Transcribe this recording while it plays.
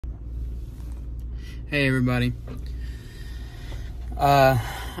Hey everybody. I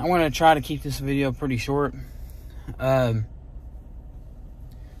want to try to keep this video pretty short.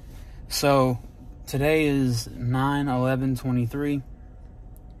 So today is 9/11/23,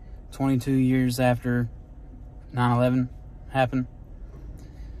 22 years after 9/11 happened,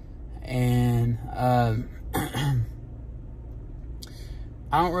 and I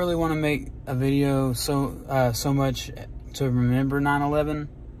don't really want to make a video so much to remember 9/11,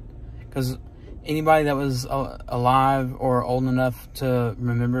 because anybody that was alive or old enough to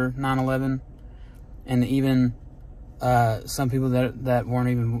remember 9/11, and even some people that weren't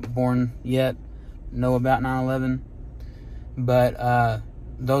even born yet know about 9/11, but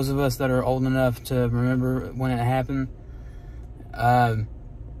those of us that are old enough to remember when it happened, I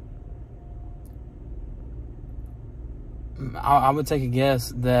would take a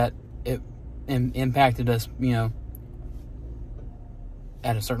guess that it impacted us,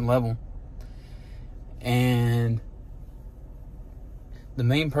 at a certain level. And the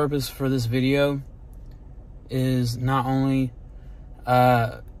main purpose for this video is not only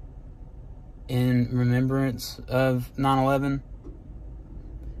in remembrance of 9/11,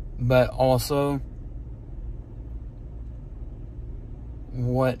 but also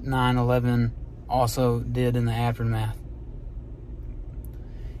what 9/11 also did in the aftermath.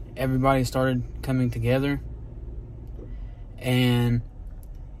 Everybody started coming together, and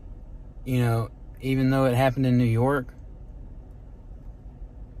even though it happened in New York,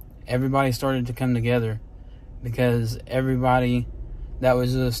 everybody started to come together, because everybody, that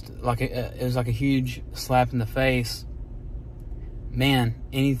was just like it was like a huge slap in the face. Man,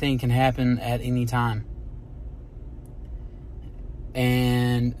 anything can happen at any time.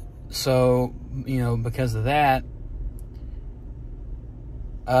 And so, because of that,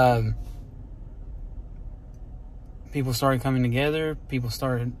 people started coming together. People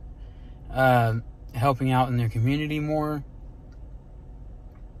started helping out in their community more,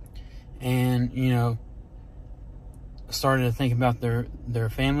 and started to think about their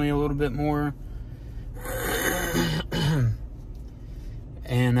family a little bit more,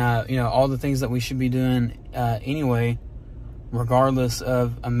 and all the things that we should be doing anyway, regardless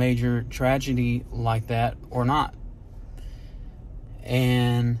of a major tragedy like that or not.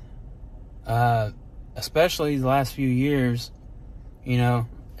 And especially the last few years,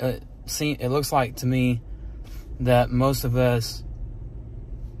 it looks like to me that most of us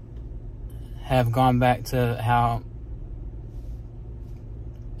have gone back to how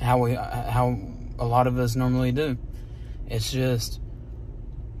a lot of us normally do. It's just,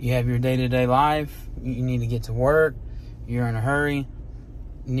 you have your day-to-day life, you need to get to work, you're in a hurry,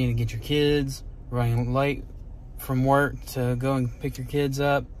 you need to get your kids, running late from work to go and pick your kids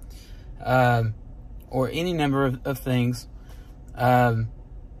up, or any number of things.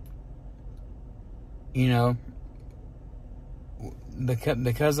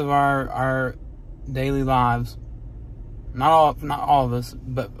 Because of our daily lives, not all of us,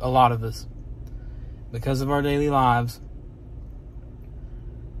 but a lot of us, because of our daily lives,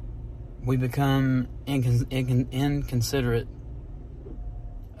 we become inconsiderate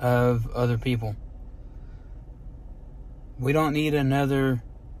of other people. We don't need another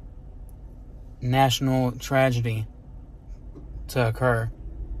national tragedy to occur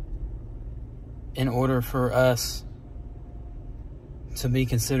in order for us to be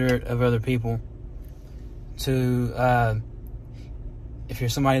considerate of other people. If you're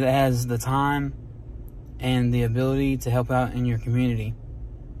somebody that has the time and the ability to help out in your community,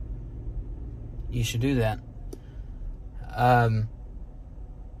 you should do that.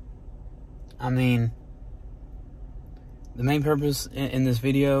 The main purpose in this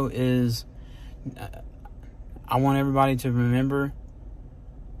video is I want everybody to remember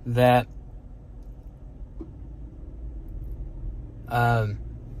that on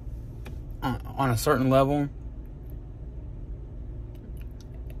a certain level,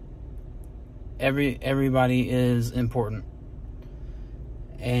 everybody is important,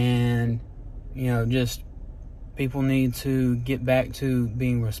 and just people need to get back to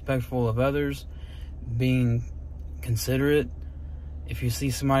being respectful of others, being considerate. If you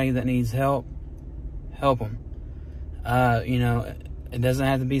see somebody that needs help, help them. It doesn't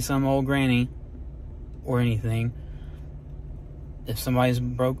have to be some old granny or anything. If somebody's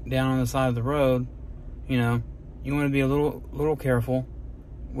broke down on the side of the road, you want to be a little careful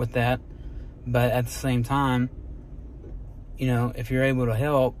with that. But at the same time, if you're able to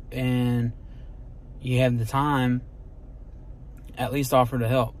help and you have the time, at least offer to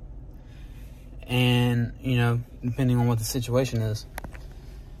help. And, depending on what the situation is.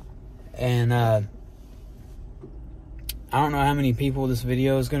 And I don't know how many people this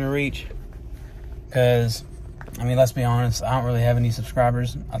video is going to reach, because, I mean, let's be honest, I don't really have any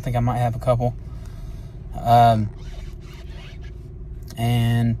subscribers. I think I might have a couple.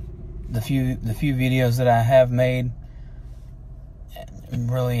 And the few videos that I have made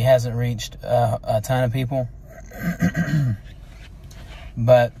really hasn't reached a ton of people.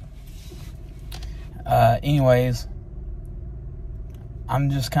 But anyways, I'm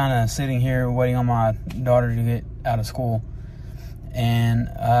just kind of sitting here waiting on my daughter to get out of school. And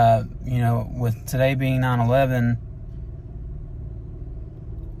you know, with today being 9/11,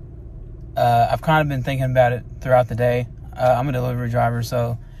 I've kind of been thinking about it throughout the day. I'm a delivery driver,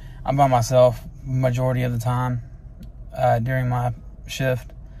 so I'm by myself majority of the time during my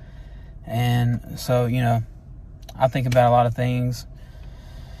shift. And so, you know, I think about a lot of things.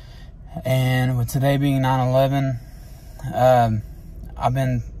 And with today being 9/11, I've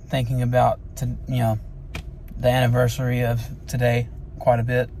been thinking about, you know, the anniversary of today quite a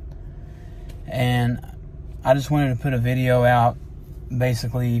bit. And I just wanted to put a video out,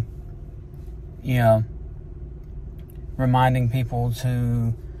 basically, you know, reminding people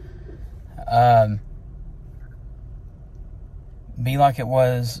to be like it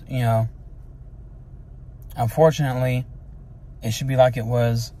was, you know. Unfortunately, it should be like it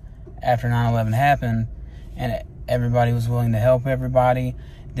was after 9/11 happened, and everybody was willing to help everybody.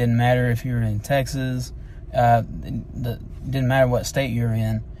 Didn't matter if you were in Texas, didn't matter what state you were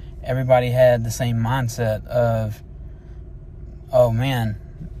in. Everybody had the same mindset of, oh man,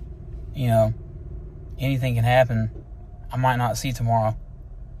 you know, anything can happen. I might not see tomorrow.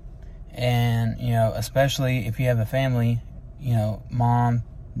 And, you know, especially if you have a family, you know, mom,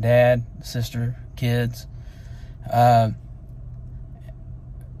 dad, sister, kids,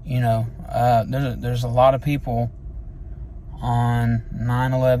 you know, there's a lot of people on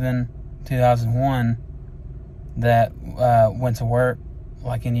 9/11/2001 that went to work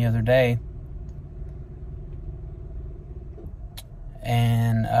like any other day,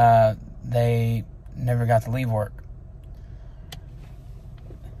 and they never got to leave work.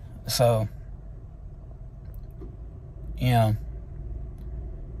 So, you know,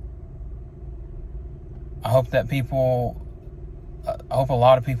 I hope that I hope a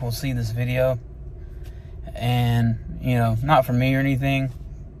lot of people see this video, and, you know, not for me or anything,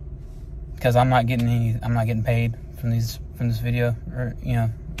 because I'm not getting paid from this video, or, you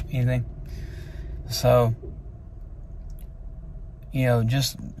know, anything. So, you know,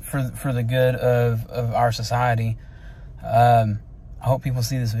 just for the good of our society, I hope people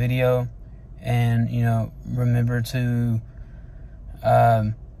see this video and, you know, remember to,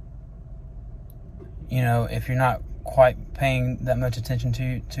 you know, if you're not quite paying that much attention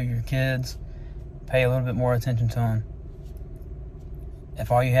to your kids, pay a little bit more attention to them.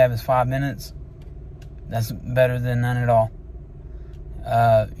 If all you have is 5 minutes, that's better than none at all.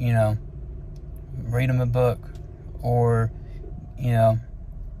 You know, read them a book, or, you know,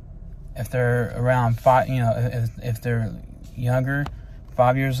 if they're around if they're younger,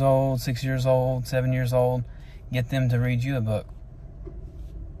 5 years old, 6 years old, 7 years old, get them to read you a book.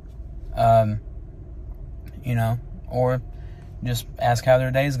 You know, or just ask how their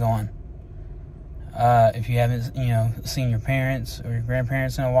day's going. If you haven't, you know, seen your parents or your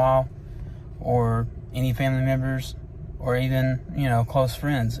grandparents in a while, or any family members, or even, you know, close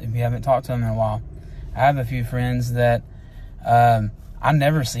friends, if you haven't talked to them in a while. I have a few friends that I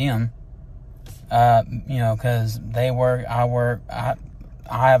never see them, you know, because they work, I work, I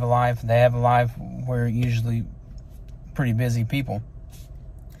have a life, they have a life. We're usually pretty busy people.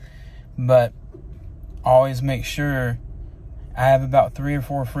 But always make sure, I have about 3 or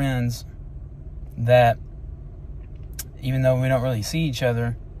 4 friends that, even though we don't really see each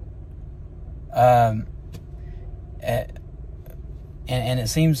other, and it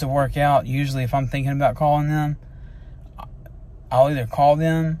seems to work out. Usually if I'm thinking about calling them, I'll either call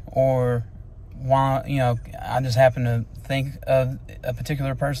them, or, you know, I just happen to think of a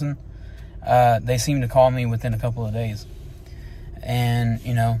particular person, they seem to call me within a couple of days. And,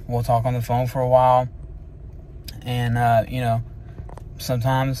 you know, we'll talk on the phone for a while. And, you know,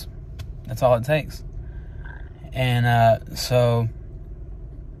 sometimes that's all it takes. And so,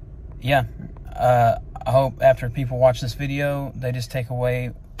 yeah, I hope after people watch this video, they just take away,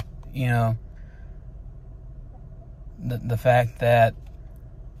 you know, the fact that,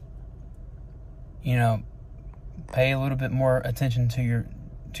 you know, pay a little bit more attention to your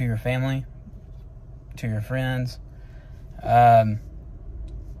family, to your friends. Let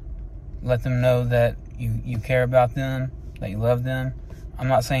them know that you care about them, that you love them. I'm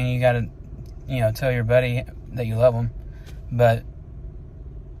not saying you gotta, you know, tell your buddy that you love them, but,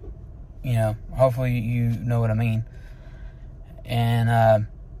 you know, hopefully you know what I mean. And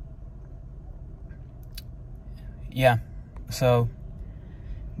yeah, so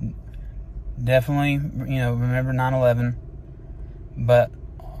definitely, remember 9/11, but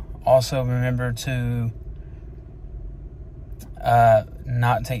also remember to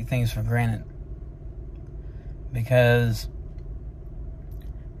not take things for granted, because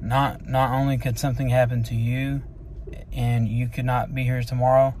not only could something happen to you and you could not be here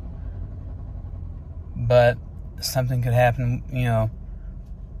tomorrow, but something could happen,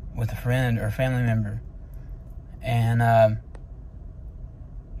 with a friend or family member. And,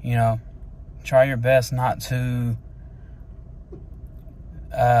 try your best not to,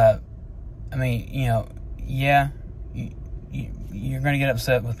 you're going to get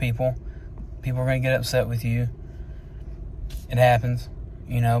upset with people. People are going to get upset with you. It happens.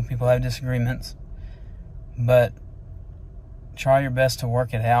 People have disagreements. But try your best to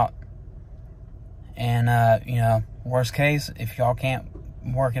work it out. And, worst case, if y'all can't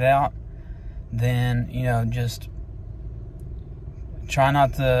work it out, then, just try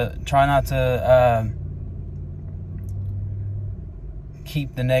not to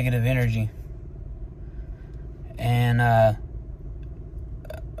keep the negative energy, and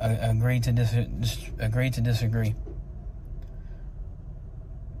agree to disagree.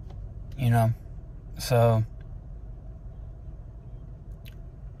 So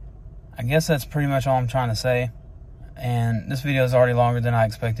I guess that's pretty much all I'm trying to say. And this video is already longer than I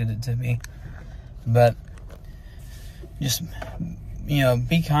expected it to be. But just,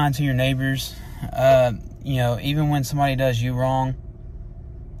 be kind to your neighbors. Even when somebody does you wrong,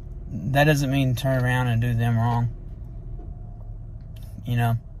 that doesn't mean turn around and do them wrong.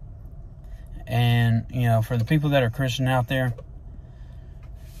 And, for the people that are Christian out there,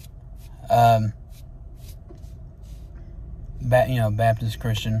 Baptist,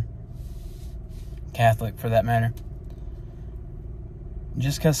 Christian, Catholic for that matter,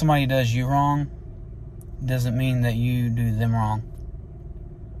 just because somebody does you wrong doesn't mean that you do them wrong.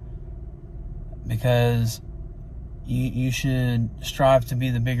 Because you should strive to be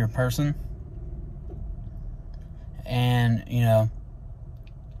the bigger person. And,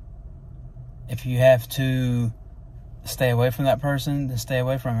 if you have to stay away from that person, then stay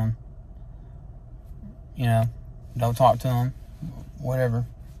away from him. Don't talk to him, whatever.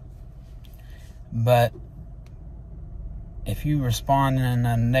 But if you respond in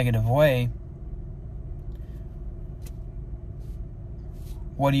a negative way,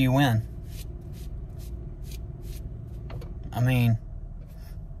 what do you win?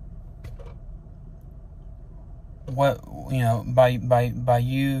 What, by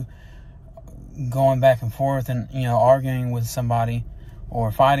you going back and forth and, arguing with somebody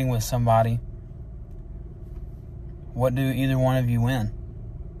or fighting with somebody, what do either one of you win?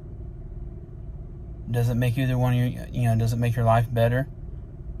 Does it make either one of you, does it make your life better?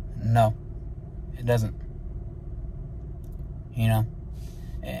 No, it doesn't. And,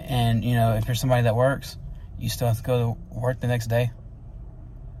 if you're somebody that works, you still have to go to work the next day.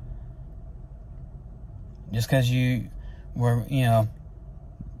 Just because you were,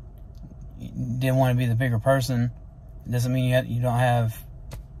 didn't want to be the bigger person, doesn't mean you don't have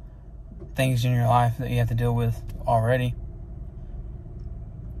things in your life that you have to deal with already.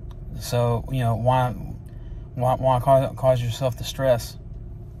 So, why cause yourself the stress?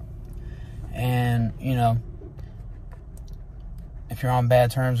 And, if you're on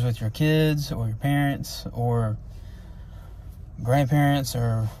bad terms with your kids or your parents or grandparents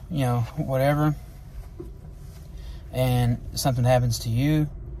or, whatever, and something happens to you,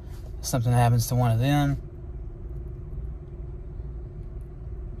 something happens to one of them,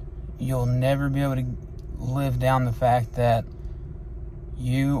 you'll never be able to live down the fact that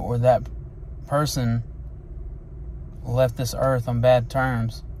you or that person left this earth on bad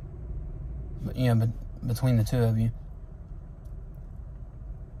terms, between the two of you.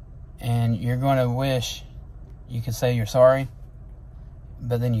 And you're going to wish you could say you're sorry,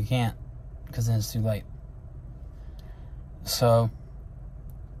 but then you can't, because then it's too late. So,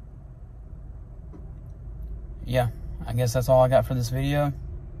 yeah, I guess that's all I got for this video.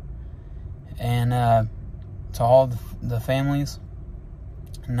 And to all the families,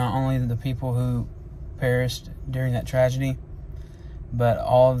 not only the people who perished during that tragedy, but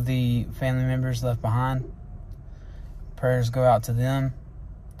all of the family members left behind, prayers go out to them.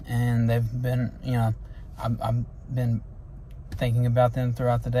 And they've been, I've been thinking about them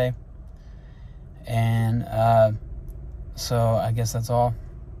throughout the day. And so I guess that's all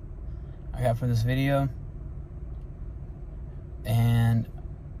I got for this video. And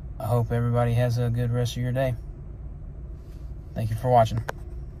I hope everybody has a good rest of your day. Thank you for watching.